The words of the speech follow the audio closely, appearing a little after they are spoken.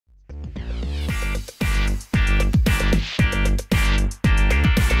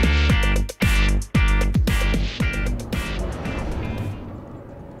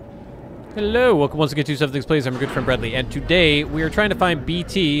Hello, welcome once again to STUFFandTHINGS Plays. I'm your good friend Bradley, and today we are trying to find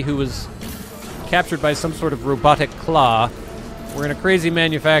BT, who was captured by some sort of robotic claw. We're in a crazy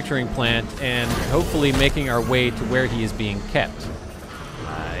manufacturing plant, and hopefully making our way to where he is being kept.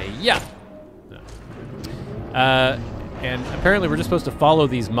 Yeah. And apparently we're just supposed to follow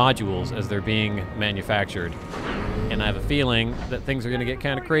these modules as they're being manufactured. And I have a feeling that things are going to get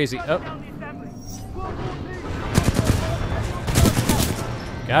kind of crazy. Oh.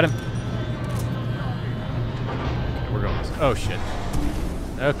 Got him. Okay, we're going this way. Oh, shit.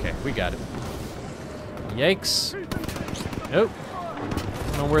 Okay, we got it. Yikes. Nope. I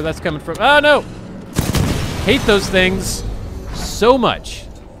don't know where that's coming from. Oh, no! Hate those things so much.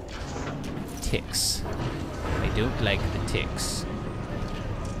 Ticks. I don't like the ticks.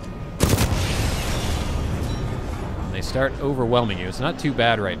 When they start overwhelming you, it's not too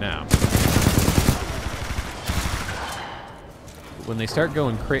bad right now. When they start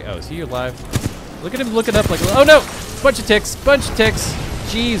going crazy, oh, is he alive? Look at him looking up like, oh no! Bunch of ticks, bunch of ticks.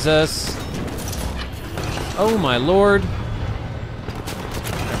 Jesus. Oh my lord. Okay,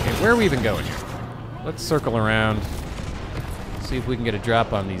 where are we even going here? Let's circle around. See if we can get a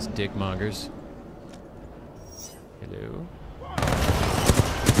drop on these dickmongers. Hello. Oh,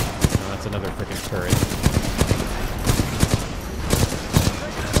 that's another freaking turret.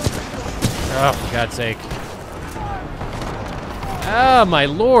 Oh, for God's sake. Ah, my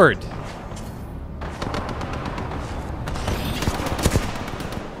lord.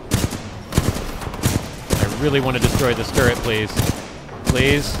 I really want to destroy this turret, please.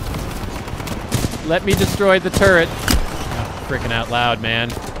 Please. Let me destroy the turret. Oh, freaking out loud, man.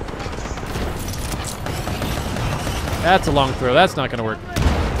 That's a long throw. That's not going to work.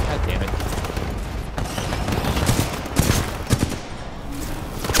 God damn it.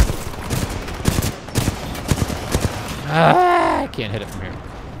 Ah, I can't hit it from here.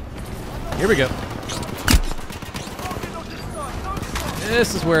 Here we go.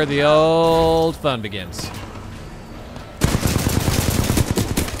 This is where the old fun begins.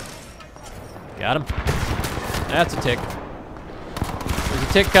 Got him. That's a tick. There's a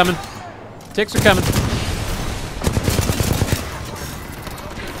tick coming. Ticks are coming.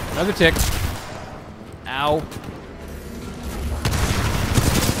 Another tick. Ow.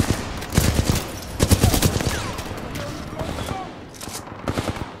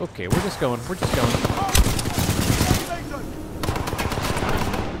 Okay, we're just going. We're just going.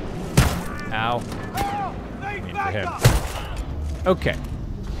 Ow. I mean, for him. Okay.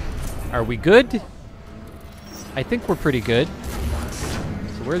 Are we good? I think we're pretty good.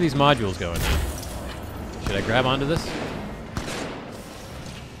 So where are these modules going? Should I grab onto this?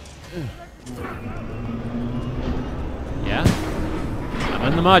 Yeah?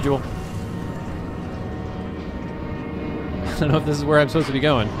 I'm in the module. I don't know if this is where I'm supposed to be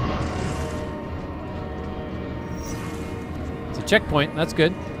going. It's a checkpoint. That's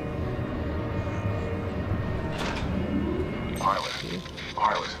good.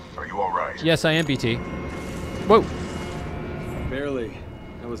 Pilot, are you all right? Yes, I am, BT. Whoa. Barely.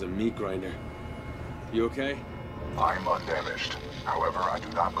 That was a meat grinder. You okay? I'm undamaged. However, I do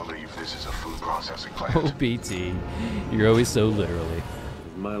not believe this is a food processing plant. Oh, BT. You're always so literally.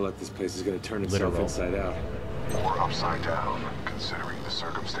 With my luck, this place is going to turn itself Literal. inside out. Or upside down, considering the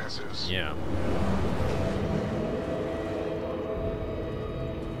circumstances. Yeah.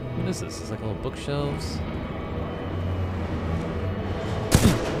 What is this? It's like little bookshelves.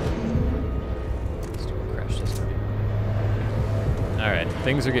 Stupid crash system. Alright,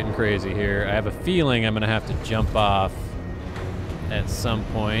 things are getting crazy here. I have a feeling I'm going to have to jump off at some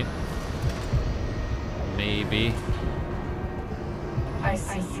point. Maybe. I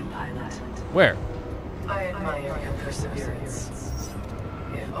see you, pilot. Where? I admire your perseverance.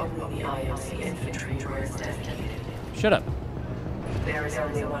 If only the IMC infantry were as dedicated. Shut up. There is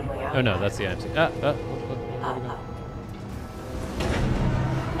only one way out. Oh no, that's the IMC. Up.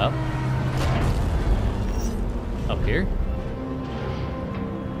 Up here?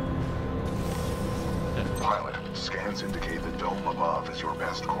 Pilot, scans indicate the dome above is your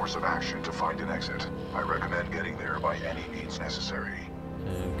best course of action to find an exit. I recommend getting there by any means necessary.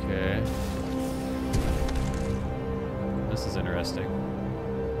 Okay. This is interesting.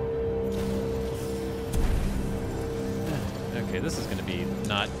 Okay, this is going to be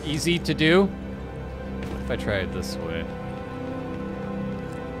not easy to do. What if I try it this way?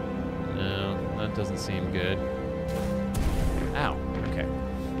 No, that doesn't seem good. Ow. Okay.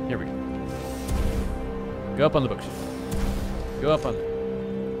 Here we go. Go up on the bookshelf. Go up on there.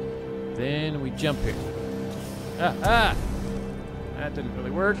 Then we jump here. Ah! That didn't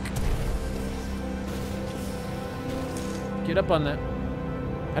really work. Get up on that.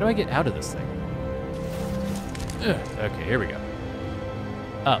 How do I get out of this thing? Ugh. Okay, here we go.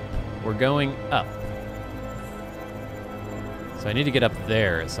 Up. We're going up. So I need to get up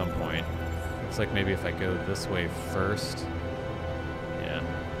there at some point. Looks like maybe if I go this way first. Yeah.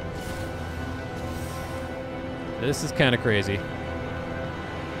 This is kind of crazy.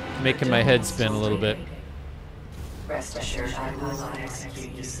 Making my head spin a little bit. Rest assured, I will not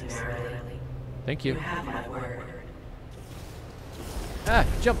execute you summarily. Thank you. You have my word. Ah,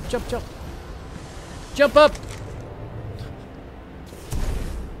 jump, jump, jump. Jump up!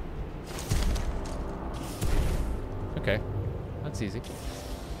 Okay, that's easy.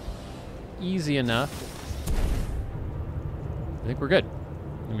 Easy enough. I think we're good.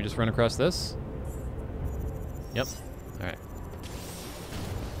 Let me just run across this. Yep. All right.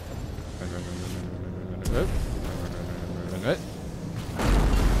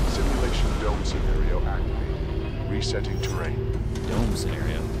 Simulation dome scenario activated. Resetting terrain. Dome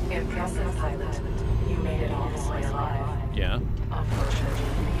scenario. Impressive, pilot. You made it all this way alive. Yeah. Unfortunately,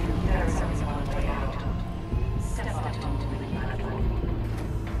 there is only one way out. Step onto the platform.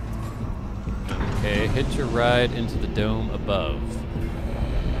 Okay, hitch a ride into the dome above.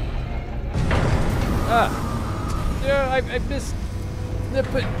 Ah! Yeah, I missed.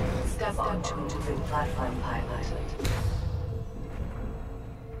 Step onto the platform, pilot.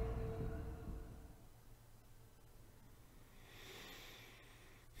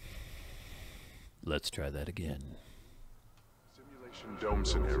 Let's try that again. Simulation dome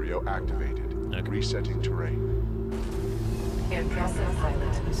scenario activated. Okay. Resetting terrain. Impressive,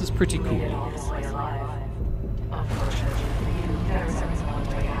 pilot. This is pretty You made it all cool. this way alive. Unfortunately, there is only one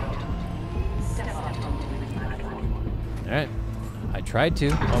way out. Step onto the platform. All right. I tried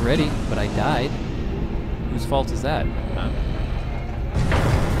to already, but I died. Whose fault is that?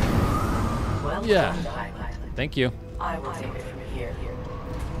 Well Yeah. done, pilot. Thank you. I will take it from here.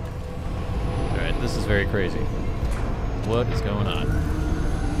 All right, this is very crazy. What is going on?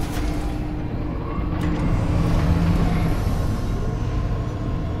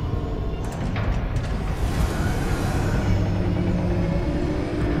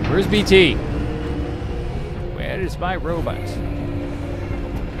 Where's BT? Where is my robot?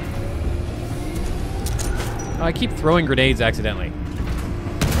 Oh, I keep throwing grenades accidentally.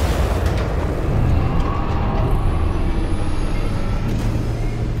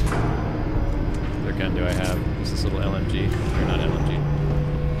 What other gun do I have? What's this little LMG? Or not LMG.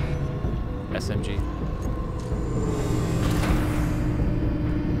 SMG.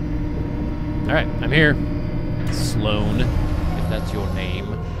 Alright, I'm here. Sloan, if that's your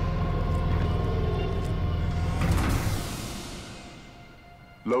name.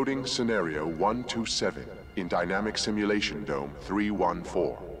 Loading scenario 127 in dynamic simulation dome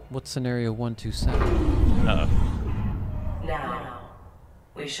 314. What's scenario 127? Uh-oh. Now,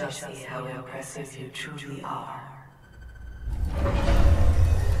 we shall see how impressive you truly are.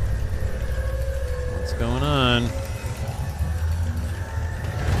 What's going on?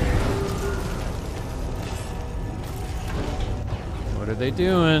 What are they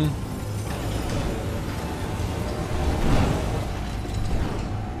doing?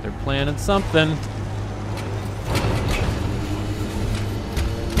 They're planning something.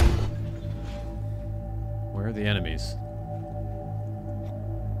 Where are the enemies?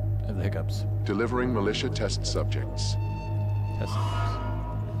 I have the hiccups. Delivering militia test subjects. Test.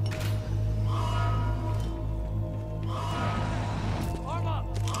 Arm up!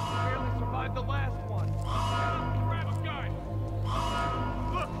 Barely survived the last one. Grab a gun.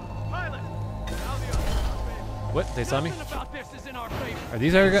 Look, pilot. Now the others are big. What? They saw me? Nothing about this is in our favor. Are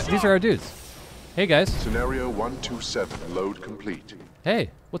these our dudes? Hey guys. Scenario 127 load complete.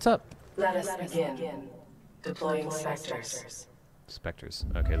 Hey, what's up? Let us begin. Deploying Spectres. Spectres.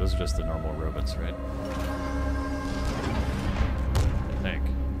 Okay, those are just the normal robots, right? I think.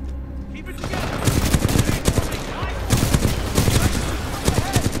 Keep it together.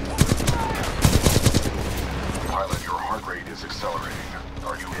 Pilot, your heart rate is accelerating.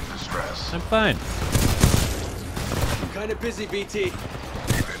 Are you in distress? I'm fine. I'm kind of busy, BT.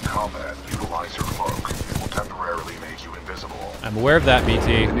 If in combat, utilize your cloak. It will temporarily make you invisible. I'm aware of that,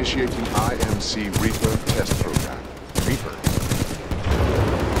 BT. Initiating IMC Reaper test program. Reaper.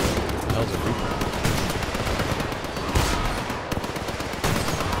 What the hell's a Reaper?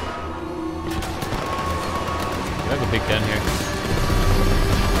 I have a big gun here.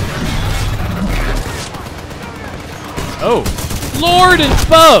 Oh! Lord and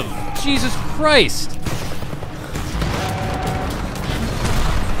Bub! Jesus Christ!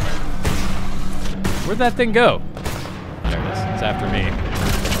 Where'd that thing go? There it is. It's after me.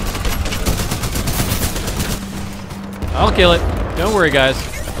 I'll kill it. Don't worry, guys.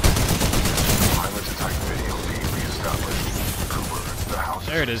 houses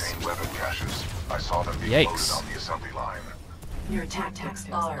There it is. contain weapon caches. I saw them being Yikes. loaded on the assembly line. Your tactics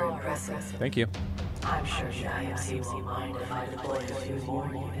are impressive. Thank you. I'm sure the IMC won't mind if I deploy a few more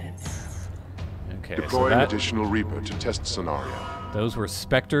units. Okay, so Deploy an that, additional Reaper to test scenario. those were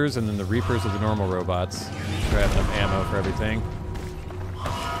Spectres, and then the Reapers are the normal robots. Make sure I have enough ammo for everything.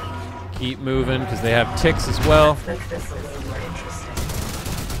 Keep moving, because they have ticks as well. Let's make this a little more interesting.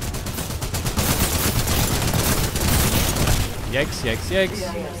 Yikes, yikes, The yikes.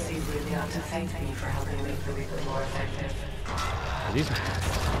 IMC really ought to thank me for helping make the Reaper more effective. Are these...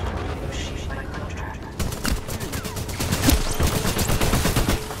 Negotiate my contract.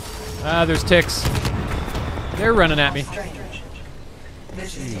 Ah, there's ticks. They're running at me. Strange.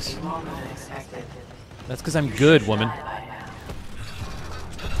 This is taking longer than expected. That's because I'm good, woman.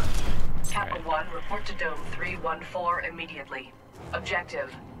 Kappa 1, report to Dome 314 immediately.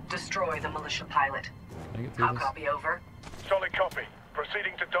 Objective, destroy the militia pilot. Can I get through I'll this? copy over. Solid copy.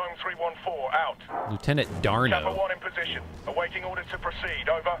 Proceeding to Dome 314. Out. Lieutenant Kappa Darno. 1 in position. Awaiting orders to proceed.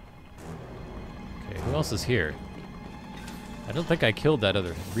 Over. Okay, who else is here? I don't think I killed that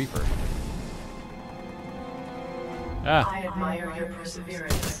other Reaper. Ah, I admire your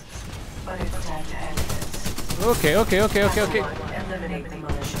perseverance, but it's time to end this. okay. Kappa 1, eliminate the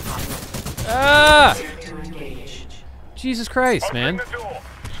militia pilot. Ah! Prepare to engage. Jesus Christ, man. Opening the door.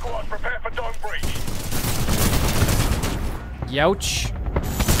 Squad, prepare for Dome breach. Youch.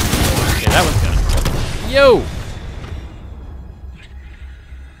 Okay, that one's done. Yo!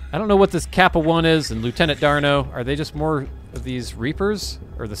 I don't know what this Kappa 1 is, and Lieutenant Darno. Are they just more of these Reapers?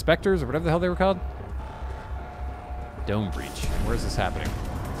 Or the Spectres, or whatever the hell they were called? Dome breach. Where is this happening?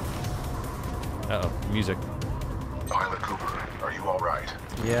 Uh-oh, music. Pilot Cooper, are you all right?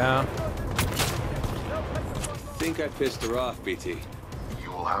 Yeah. Think I pissed her off, BT.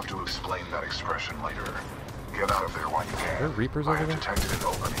 You will have to explain that expression later. Get out of there while you can. Are there Reapers I over have there? detected an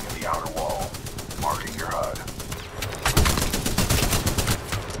opening in the outer wall, marking your HUD.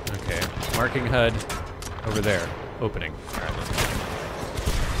 Okay, marking HUD over there. Opening. All right, let's go.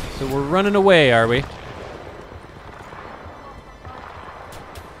 So we're running away, are we?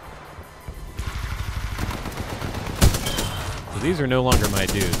 So these are no longer my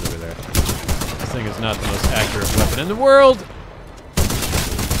dudes over there. This thing is not the most accurate weapon in the world.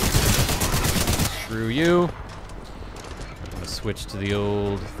 Screw you. I'm gonna switch to the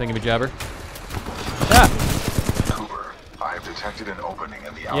old thingamajabber. Ah! Cooper, I have detected an opening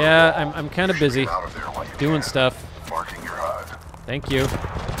in the outer Yeah, wall. I'm kind of You should busy get out of there while you doing can. stuff. Marking your HUD. Thank you.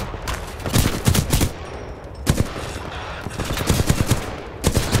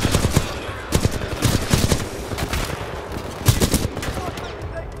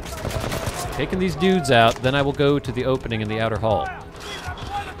 Taking these dudes out, then I will go to the opening in the outer hall.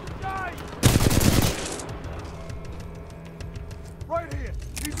 Right here.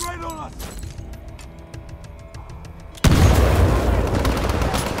 He's right on us.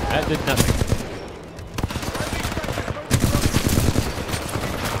 That did nothing.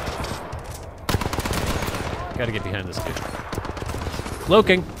 Gotta get behind this dude.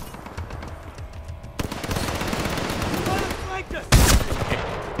 Cloaking.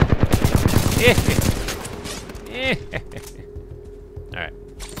 Alright.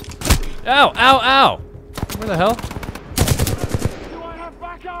 Ow, ow, ow! Where the hell? Do I have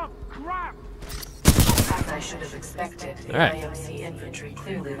backup? Crap. As I should have expected, the Alright. IMC infantry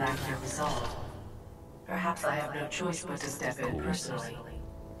clearly lacked their resolve. Perhaps I have no choice but to step in personally.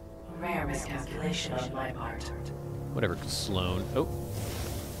 A rare miscalculation on my part. Whatever, Sloan. Oh.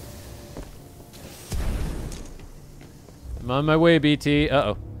 I'm on my way, BT.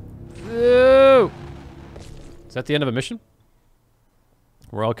 Uh-oh. Whoa! Is that the end of a mission?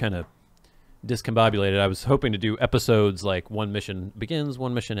 We're all kind of discombobulated. I was hoping to do episodes like one mission begins,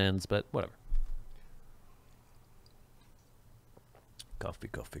 one mission ends, but whatever. Coffee,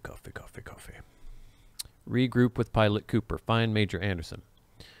 coffee, coffee, coffee, coffee. Regroup with Pilot Cooper. Find Major Anderson.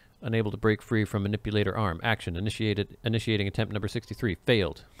 Unable to break free from manipulator arm. Action. Initiating attempt number 63.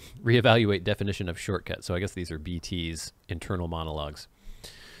 Failed. Reevaluate definition of shortcut. So I guess these are BT's internal monologues.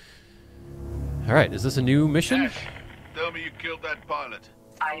 All right. Is this a new mission? Ash, tell me you killed that pilot.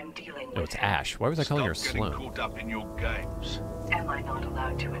 I am dealing with No, it's him. Ash. Why was I calling her Stop getting Sloan? caught up in your games. Am I not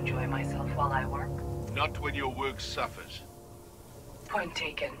allowed to enjoy myself while I work? Not when your work suffers. Point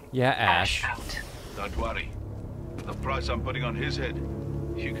taken. Yeah, Ash. out. Don't worry. For the price I'm putting on his head,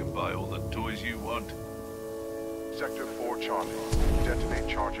 you can buy all the toys you want. Sector 4 Charlie. Detonate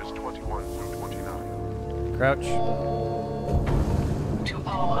charges 21 through 29. Crouch. To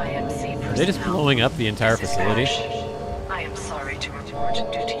all IMC Are they just personnel, blowing up the entire this is facility? Ash. I am sorry to report,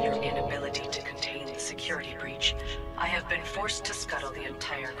 due to your inability to contain the security breach, I have been forced to scuttle the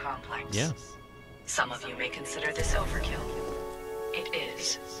entire complex. Yeah. Some of you may consider this overkill. It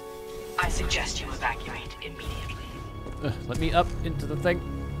is. I suggest you evacuate immediately. Let me up into the thing.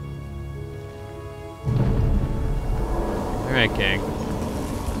 Alright, gang.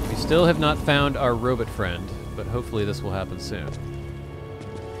 We still have not found our robot friend, but hopefully this will happen soon.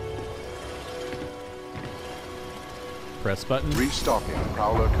 Press button. Restocking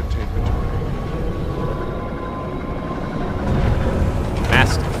Prowler containment array.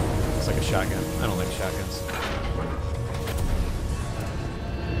 Mastiff. It's like a shotgun. I don't like shotguns.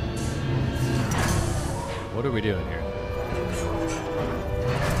 What are we doing here?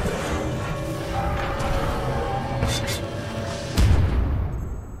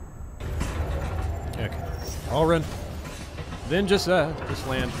 Okay. I'll run. Then just land.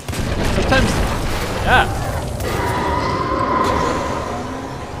 Sometimes,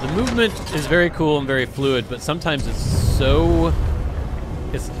 the movement is very cool and very fluid, but sometimes it's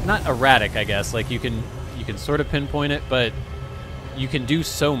not erratic, I guess. Like you can sort of pinpoint it, but you can do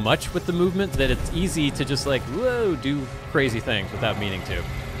so much with the movement that it's easy to just like, whoa, do crazy things without meaning to.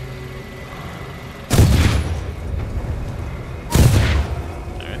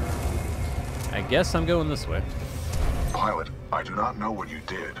 Alright. I guess I'm going this way. Pilot, I do not know what you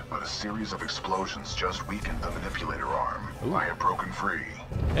did, but a series of explosions just weakened the manipulator arm. Ooh. I have broken free.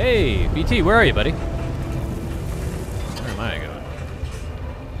 Hey, BT, where are you, buddy? Where am I going?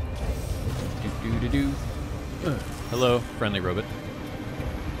 Do. Hello, friendly robot.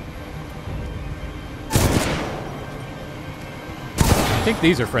 I think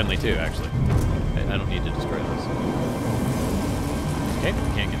these are friendly too, actually. I don't need to destroy those. Okay,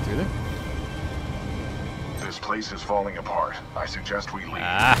 can't get through there. This place is falling apart. I suggest we leave. You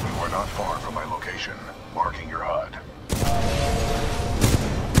are not far from my location. Marking your HUD.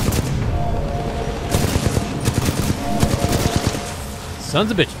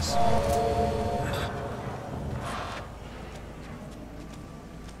 Sons of bitches.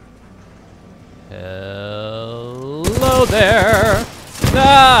 Hello there.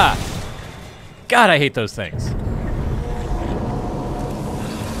 Ah! God, I hate those things.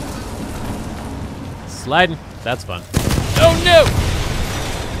 Sliding. That's fun. Oh no!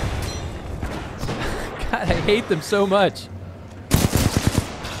 God, I hate them so much.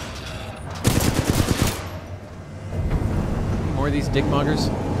 More of these dickmongers.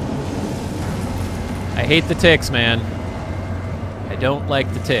 I hate the ticks, man. I don't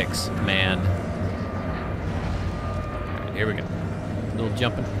like the ticks, man. All right, here we go. A little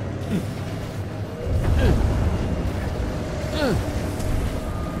jumping.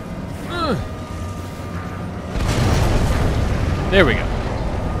 There we go.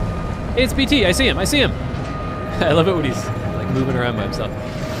 Hey, it's BT. I see him. I see him. I love it when he's like moving around by himself.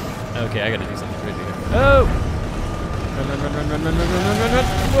 Okay, I gotta do something crazy here. Oh! Run, run, run, run, run, run, run, run, run, run.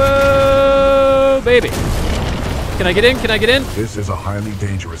 Whoa, baby. Can I get in? Can I get in? This is a highly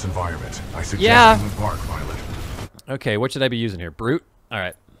dangerous environment. I suggest you embark, pilot. Okay, what should I be using here? Brute? All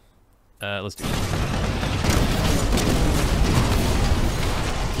right. Let's do it.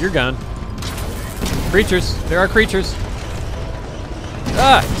 You're gone. Creatures. There are creatures.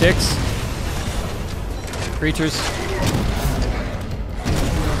 Ah, ticks. Creatures.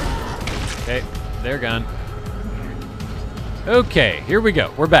 Okay, they're gone. Okay, here we go.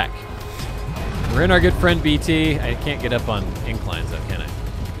 We're back. We're in our good friend BT. I can't get up on inclines though, can I?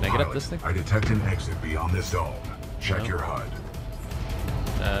 Can I get up this thing? I detect an exit beyond this dome. Check your HUD.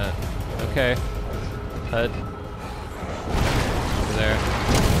 Okay. HUD. Over there.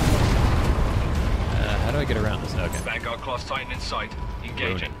 How do I get around this? Okay. Vanguard class Titan in sight.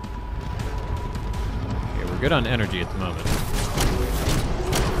 Engaging. Okay, we're good on energy at the moment.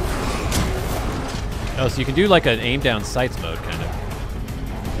 Oh, so you can do like an aim down sights mode, kind of.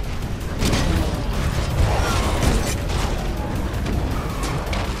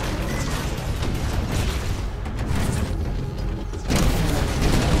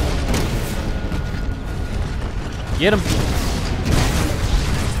 Get him!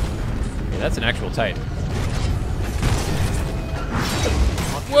 Okay, that's an actual Titan.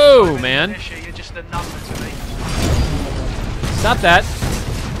 Whoa, man! Stop that!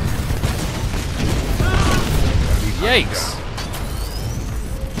 Yikes!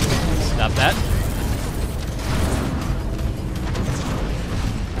 Stop that!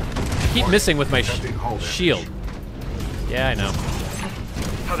 I keep missing with my shield. Yeah, I know.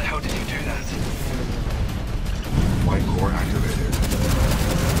 How the hell did you do that? Flight core activated.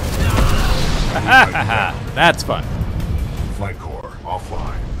 That's fun. Flight core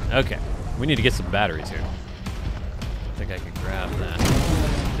offline. Okay, we need to get some batteries here. I think I can grab that.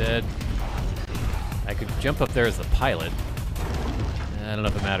 Dead. I could jump up there as the pilot. I don't know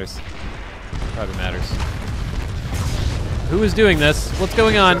if it matters. Probably matters. Who is doing this? What's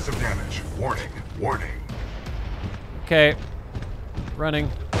going on? Excessive damage. Warning. Warning. Okay. Running.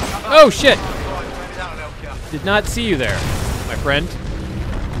 Oh, shit! Did not see you there, my friend.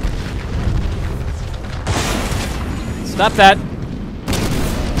 Stop that.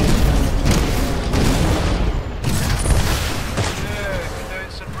 Doing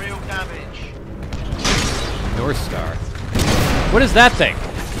some real damage. North Star. What is that thing?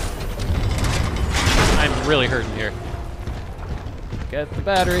 I'm really hurting here. Get the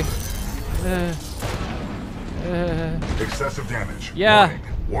battery. Excessive damage. Yeah. Warning.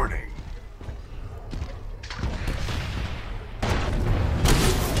 Warning.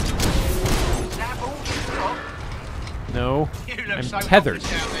 No. You look I'm so tethered.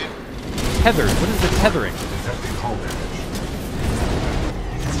 helpless down there. Tethered? What is the tethering? Detecting hull damage.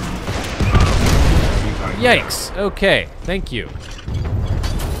 Yikes. Okay. Thank you.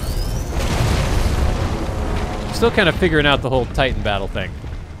 Still kind of figuring out the whole Titan battle thing.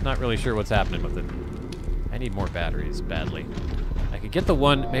 Not really sure what's happening with it. I need more batteries badly. I could get the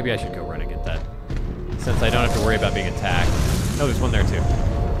one. Maybe I should go run and get that. Since I don't have to worry about being attacked. Oh, there's one there too.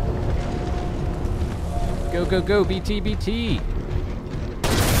 Go, go, go, BT, BT.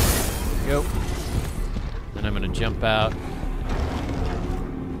 Go. Then I'm gonna jump out.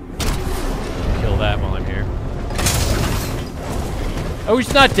 Kill that while I'm here. Oh,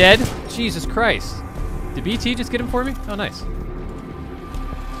 he's not dead. Jesus Christ. Did BT just get him for me? Oh, nice.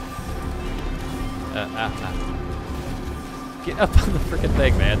 Get up on the frickin'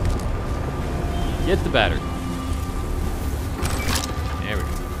 thing, man. Get the battery. There we go.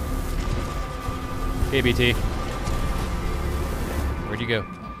 Okay, BT. Where'd you go?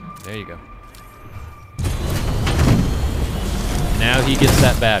 There you go. Now he gets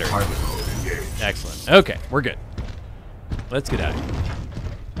that battery. Excellent. Okay, we're good. Let's get out of here.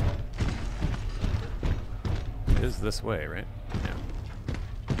 It is this way, right? Yeah.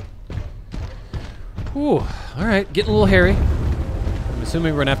 Whew. All right, getting a little hairy. I'm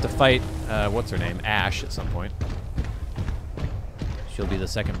assuming we're gonna have to fight, what's her name? Ash at some point. She'll be the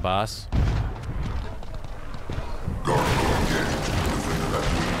second boss.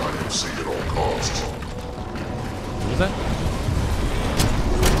 At all costs. What was that?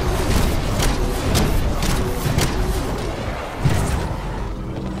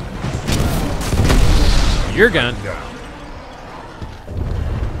 You're gone.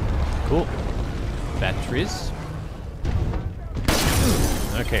 Cool. Batteries.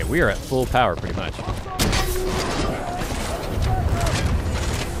 Okay, we are at full power pretty much.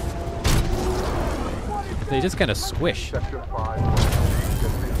 They just kind of squish. Sector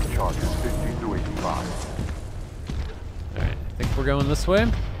 5, charges 50 to 85. Alright, I think we're going this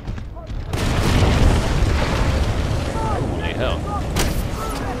way. Holy hell.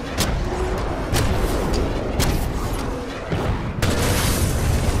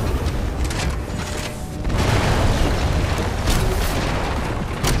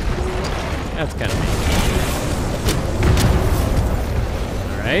 That's kind of neat.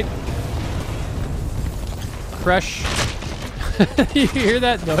 Alright. Crush. You hear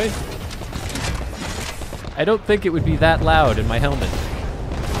that noise? I don't think it would be that loud in my helmet.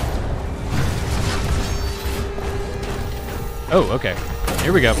 Oh, okay.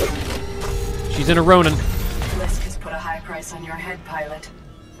 Here we go. She's in a Ronin. Lisk has put a high price on your head, pilot.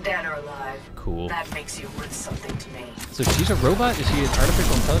 Dead or alive. Cool. That makes you worth something to me. So she's a robot? Is she an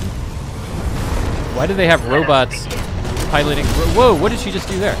artificial intelligence? Why do they have robots piloting? Whoa, what did she just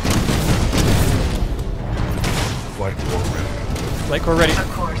do there? Flight core ready. Flight core ready.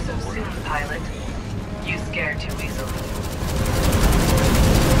 Of course, so soon, pilot. You scared too easily.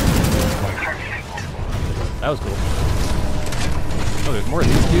 Perfect. That was cool. Oh, there's more of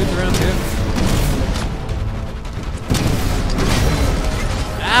these dudes around too?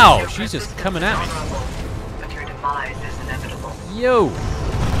 Ow! She's just coming at me. But your demise is inevitable. Yo!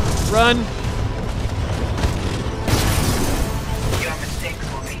 Run! Your mistakes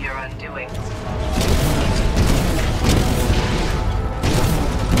will be your undoing.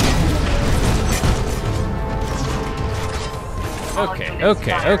 Okay,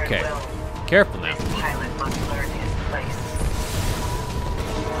 okay, okay. Careful now. This pilot must learn his place.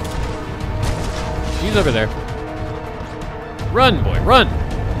 She's over there. Run, boy, run!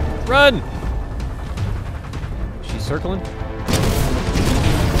 Run! She's circling?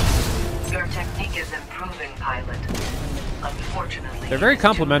 Your technique is improving, pilot. Unfortunately, They're very it's too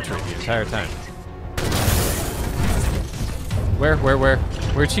complimentary little the too entire time. late. Where?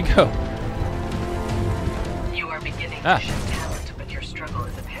 Where'd she go? You are beginning Ah. to show talent, but your struggle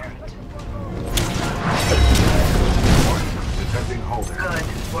is apparent. Detecting holding. Good.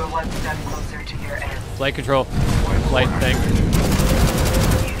 We're one step closer to your end. Flight control. Flight thing.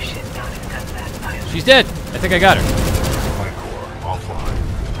 You should not have done that, pilot. She's dead. I think I got her. Flight core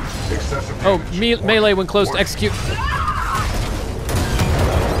offline. Excessive Oh, damage. melee when close to execute.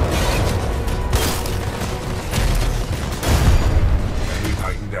 Enemy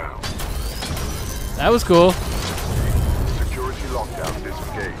Titan down. That was cool. Security lockdown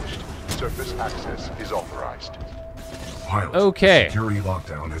disengaged. Surface access is authorized. Pilot, Okay. Security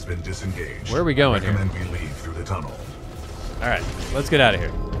lockdown has been disengaged. Where are we going here? Recommend we leave through the tunnel. All right, let's get out of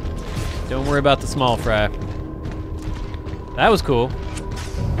here. Don't worry about the small fry. That was cool.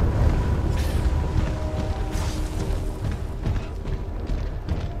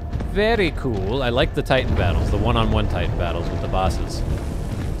 Very cool. I like the Titan battles, the one-on-one Titan battles with the bosses.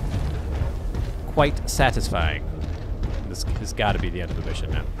 Quite satisfying. This has got to be the end of the mission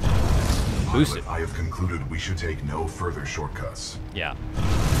now. Boost it. I have concluded we should take no further shortcuts. Yeah.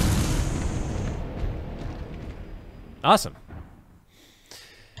 Awesome.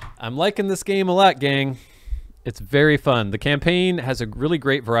 I'm liking this game a lot, gang. It's very fun. The campaign has a really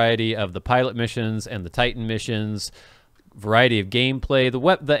great variety of the pilot missions and the Titan missions, variety of gameplay.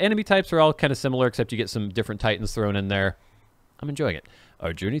 The enemy types are all kind of similar, except you get some different Titans thrown in there. I'm enjoying it.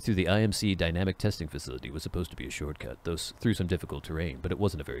 Our journey through the IMC dynamic testing facility was supposed to be a shortcut, through some difficult terrain, but it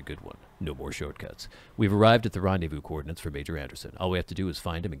wasn't a very good one. No more shortcuts. We've arrived at the rendezvous coordinates for Major Anderson. All we have to do is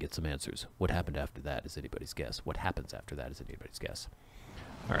find him and get some answers. What happened after that is anybody's guess. What happens after that is anybody's guess.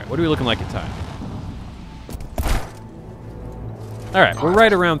 All right, what are we looking like in time? All right, we're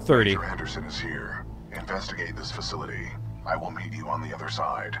right around 30. Major Anderson is here. Investigate this facility. I will meet you on the other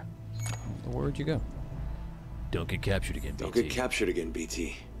side. Where'd you go? Don't get captured again, BT. Don't get captured again,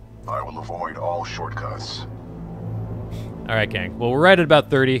 BT. I will avoid all shortcuts. All right, gang. Well, we're right at about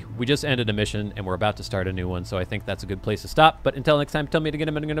 30. We just ended a mission, and we're about to start a new one, so I think that's a good place to stop. But until next time, tell me to get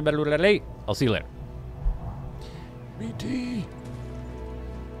him. I'll see you later. BT.